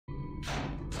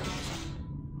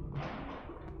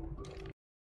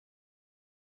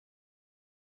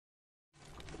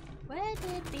Where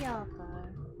did BR go?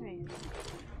 There he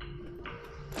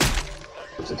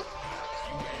is.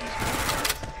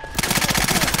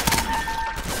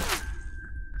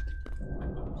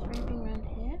 Anything around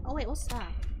here? Oh wait, what's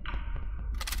that?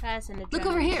 That's an adrenaline. Look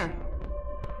over here.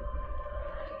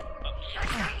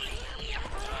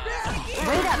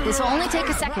 Wait up, this will only take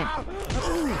a second.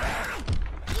 Ooh,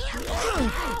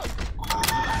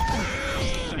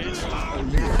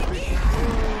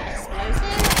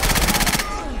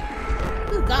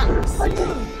 guns. Well,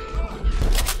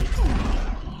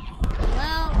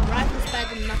 rifle's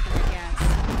better than nothing, I guess.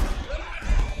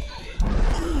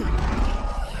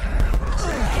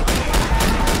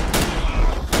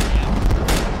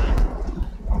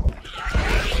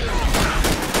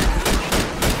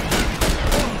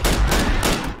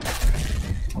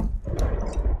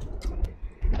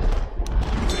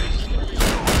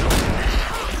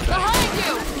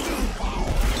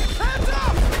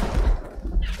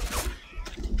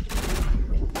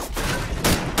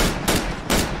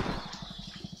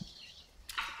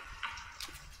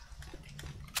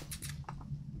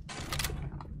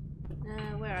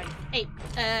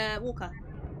 Walker.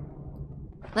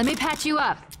 Let me patch you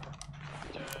up.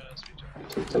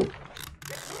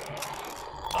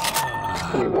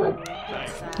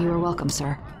 You are welcome,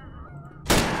 sir.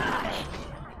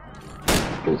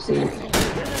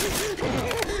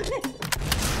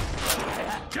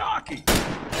 Jockey!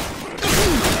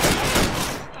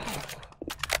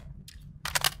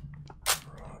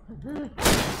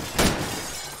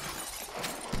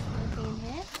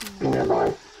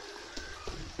 Nearby.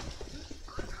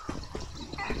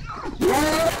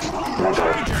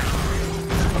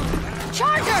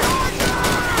 Charger!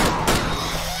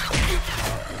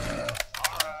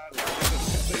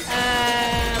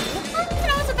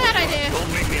 That was a bad idea.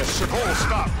 Don't make me a circle.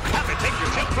 Stop. Have it take your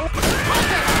head open.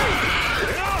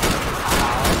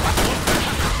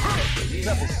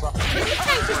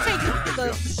 Just take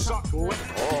the Suck. Oh,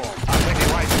 I think he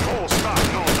likes cold stop.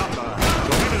 No, not the.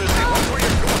 Go into this thing. Watch where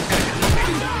you're going.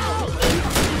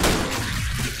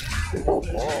 Oh. What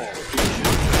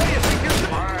do you think you're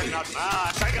doing? All right, not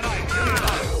bad. Take it out.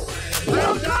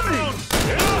 They're coming.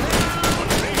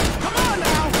 Come on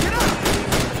now. Get up.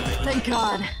 Thank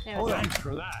God. Oh, thanks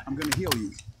for that. I'm gonna heal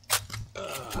you.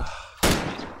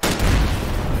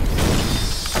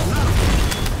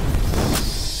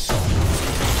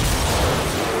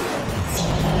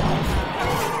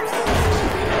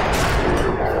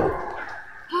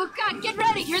 Oh God, get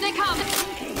ready! Here they come!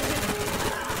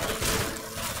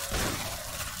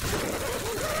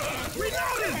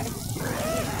 Reloading!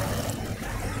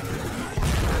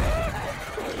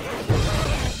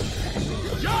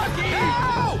 Jockey!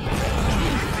 Help!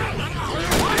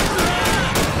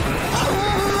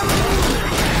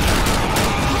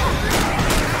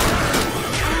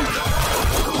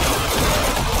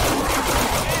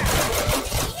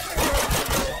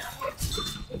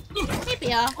 Hey,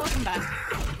 BR, welcome back.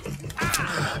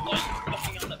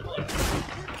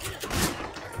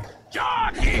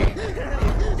 Jockey!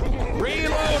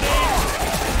 Reloading!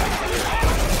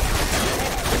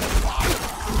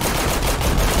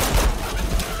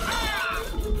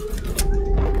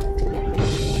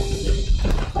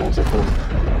 Why is it so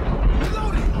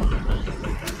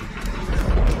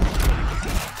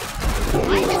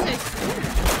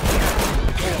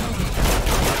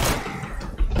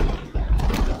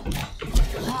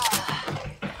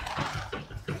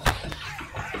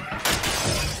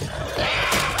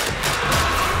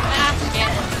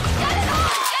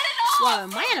Whoa,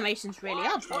 my animation's really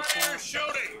up.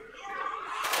 Shooting!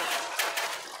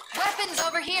 Weapons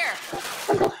over here!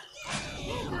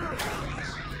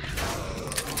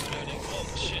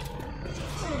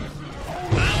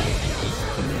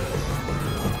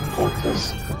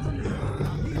 Fortress.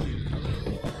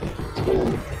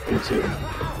 Into.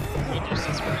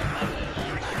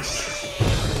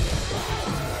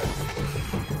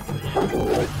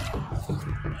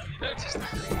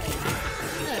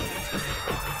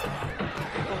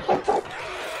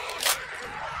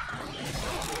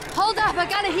 Hold up, I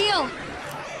gotta heal!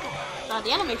 Oh,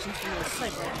 the animation's really so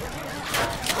good.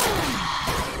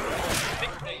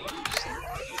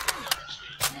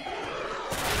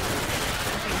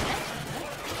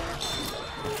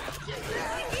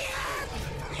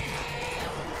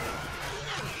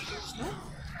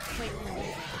 Wait, no.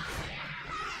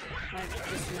 Right, this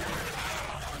is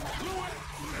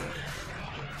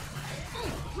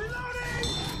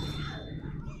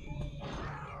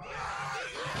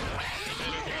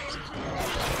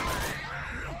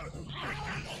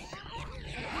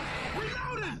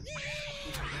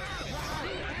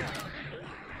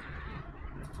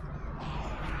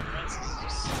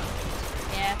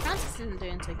isn't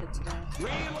doing too good today.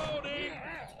 Reloading!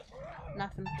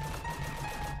 Nothing.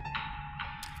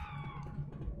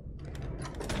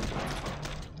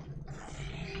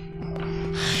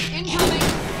 Incoming!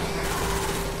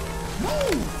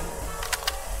 Move!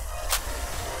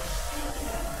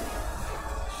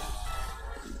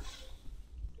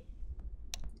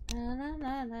 La la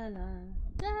la la la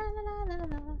la la la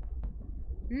la.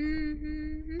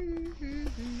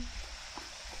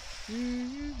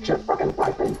 Just fucking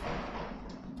piping.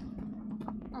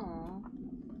 Aww.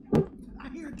 I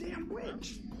hear a damn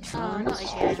witch. Oh, not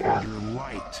again. You're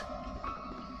right.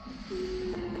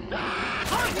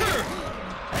 Hunter!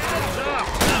 Hands up!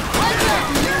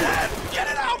 Get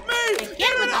it out me!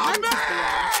 Get with the hunter.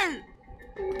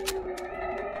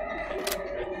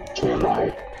 Can't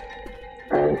lie.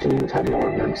 Demons have no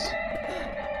ordinance.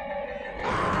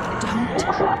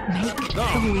 Don't make the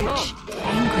witch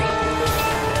angry.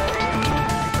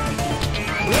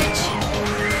 Witch!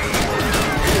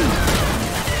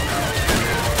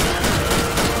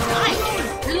 Nice!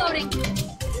 Reloading!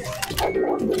 Have no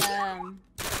ordinance.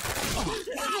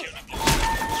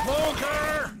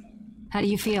 Smoker! How do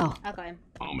you feel? I got him.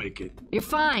 I'll make it. You're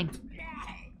fine.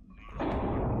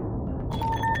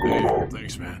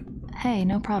 Thanks, man. Hey,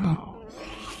 no problem.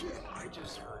 I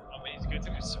just heard.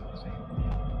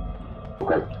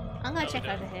 Okay, I'm gonna check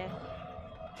over here.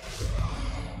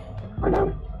 I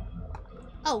know.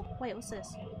 Oh, wait, what's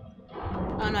this?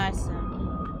 Oh, no, it's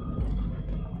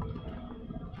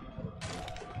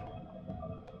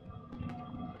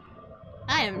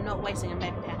I am not wasting a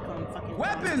med pack on fucking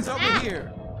Weapons over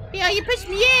here! Yeah, you pushed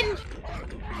me in!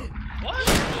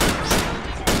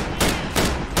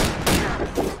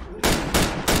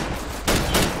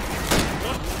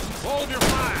 Hold your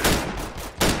fire!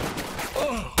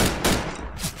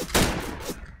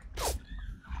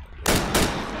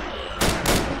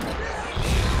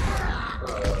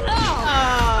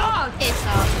 Oh, piss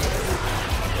off.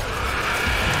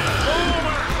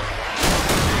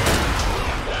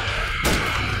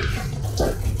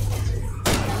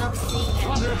 I'm not seeing it.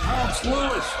 Under pumps,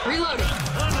 Lewis! Reloading.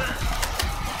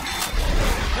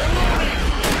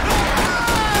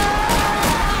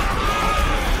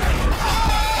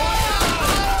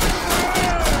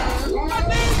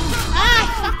 Ah,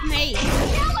 fuck me!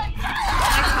 My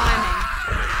timing.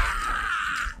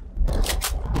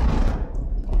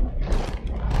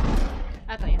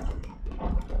 I got you.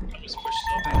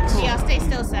 Yeah, stay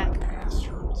still, Zach.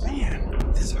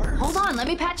 Man, this hurts. Hold on, let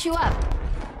me patch you up.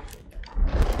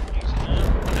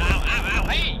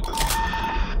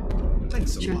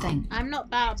 Thanks a Sure lot. thing. I'm not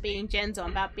about being gentle,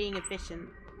 I'm about being efficient.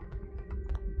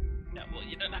 Yeah, well,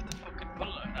 you don't have to fucking put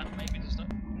it like that. Maybe there's not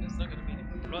gonna be any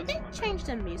blood. They changed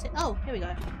the music. Oh, here we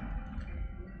go.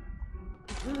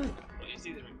 Well, it's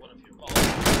either in one of your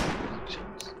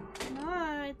options.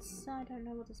 No, it's... I don't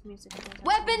know what this music is.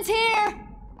 Weapons here!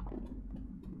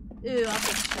 Ooh, I'll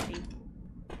take a shotty.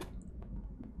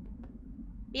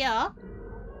 Yeah?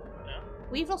 Yeah?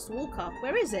 We've lost Walker.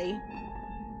 Where is he?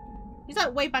 He's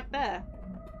like way back there.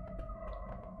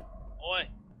 Oi!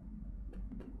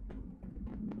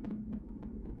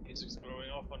 He's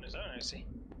exploring off on his own, I see.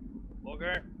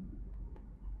 Walker!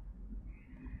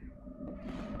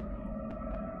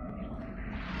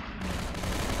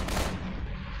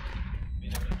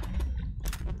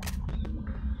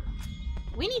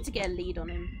 We need to get a lead on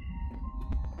him.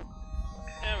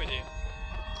 Yeah, we do.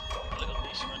 A little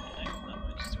leash around your neck, that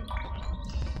might just do it.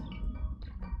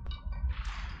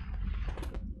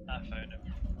 I found him.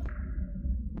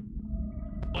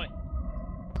 Oi!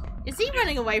 Is he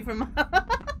running away from her?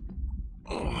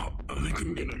 Oh, I think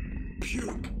I'm gonna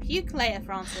puke. Puke later,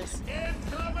 Francis.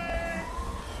 Incoming!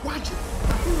 Watch it!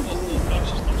 Oh,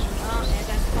 noxious. Oh, there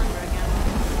goes Plunger again.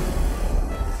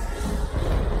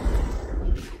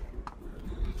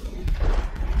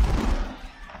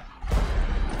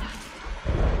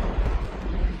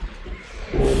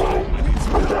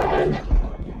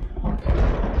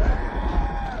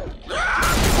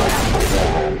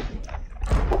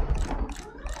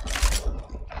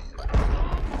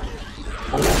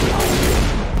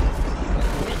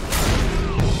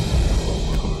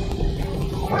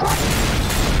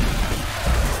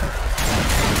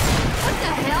 What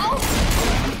the hell?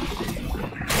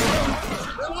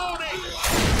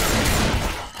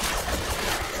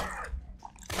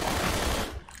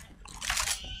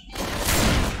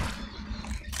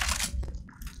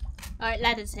 Alright,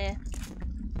 ladder's here.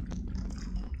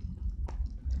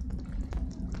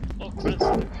 Oh, Chris.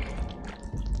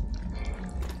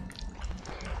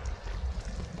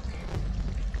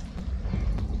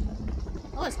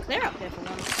 Oh, it's clear up here for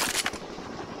once.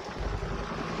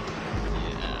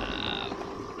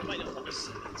 We might not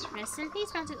medicine,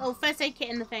 please? Oh, first aid kit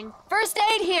in the thing. First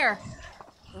aid here.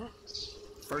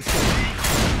 First aid.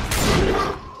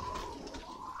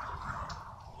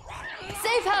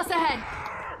 Safe house ahead.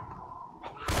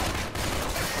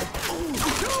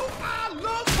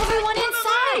 Everyone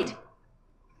inside.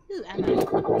 Ooh, ammo.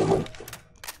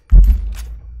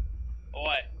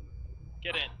 Oi,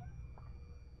 get in.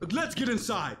 Let's get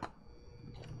inside.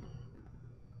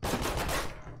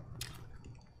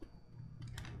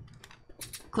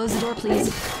 Close the door,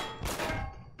 please.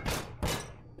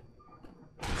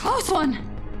 Close one.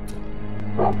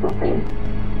 Rob for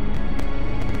pain.